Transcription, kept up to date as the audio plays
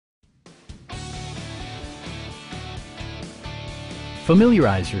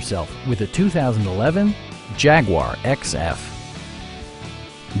Familiarize yourself with the 2011 Jaguar XF.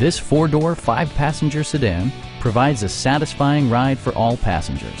 This four-door, five-passenger sedan provides a satisfying ride for all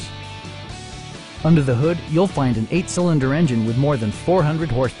passengers. Under the hood, you'll find an 8-cylinder engine with more than 400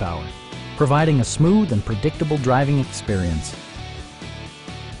 horsepower, providing a smooth and predictable driving experience.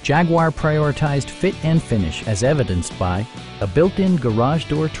 Jaguar prioritized fit and finish as evidenced by a built-in garage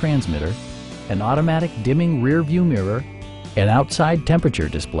door transmitter, an automatic dimming rear view mirror, an outside temperature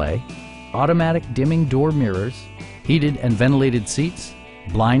display, automatic dimming door mirrors, heated and ventilated seats,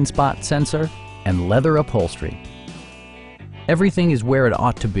 blind spot sensor, and leather upholstery. Everything is where it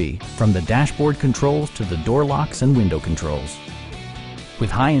ought to be, from the dashboard controls to the door locks and window controls. With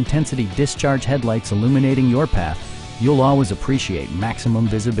high-intensity discharge headlights illuminating your path, you'll always appreciate maximum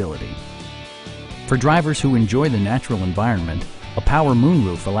visibility. For drivers who enjoy the natural environment, a power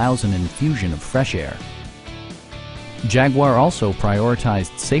moonroof allows an infusion of fresh air. Jaguar also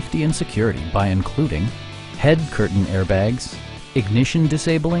prioritized safety and security by including head curtain airbags, ignition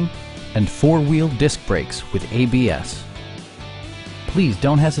disabling, and four-wheel disc brakes with ABS. Please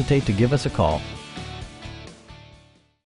don't hesitate to give us a call.